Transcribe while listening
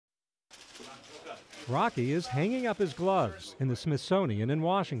Rocky is hanging up his gloves in the Smithsonian in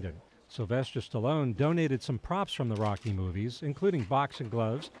Washington. Sylvester Stallone donated some props from the Rocky movies, including boxing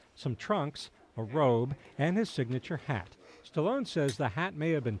gloves, some trunks, a robe, and his signature hat. Stallone says the hat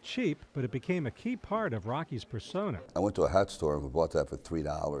may have been cheap, but it became a key part of Rocky's persona. I went to a hat store and we bought that for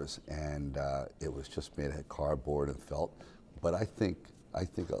 $3, and it was just made of cardboard and felt. But I think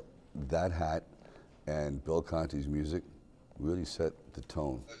that hat and Bill Conti's music really set the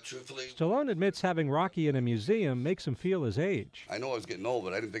tone. Truthfully, Stallone admits having Rocky in a museum makes him feel his age. I know I was getting old,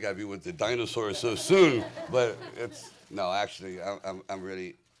 but I didn't think I'd be with the dinosaurs so soon. But actually, I'm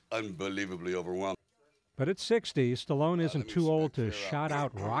really unbelievably overwhelmed. But at 60, Stallone isn't too old to shout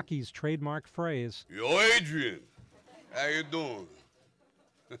out Rocky's trademark phrase. Yo, Adrian, how you doing?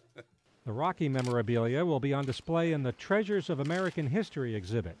 The Rocky memorabilia will be on display in the Treasures of American History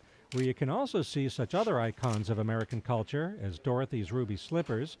exhibit, where you can also see such other icons of American culture as Dorothy's ruby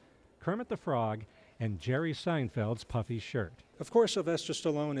slippers, Kermit the Frog, and Jerry Seinfeld's puffy shirt. Of course, Sylvester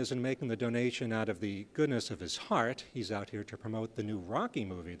Stallone isn't making the donation out of the goodness of his heart. He's out here to promote the new Rocky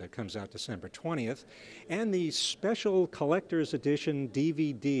movie that comes out December 20th, and the special collector's edition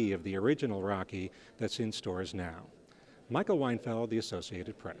DVD of the original Rocky that's in stores now. Michael Weinfeld, The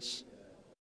Associated Press.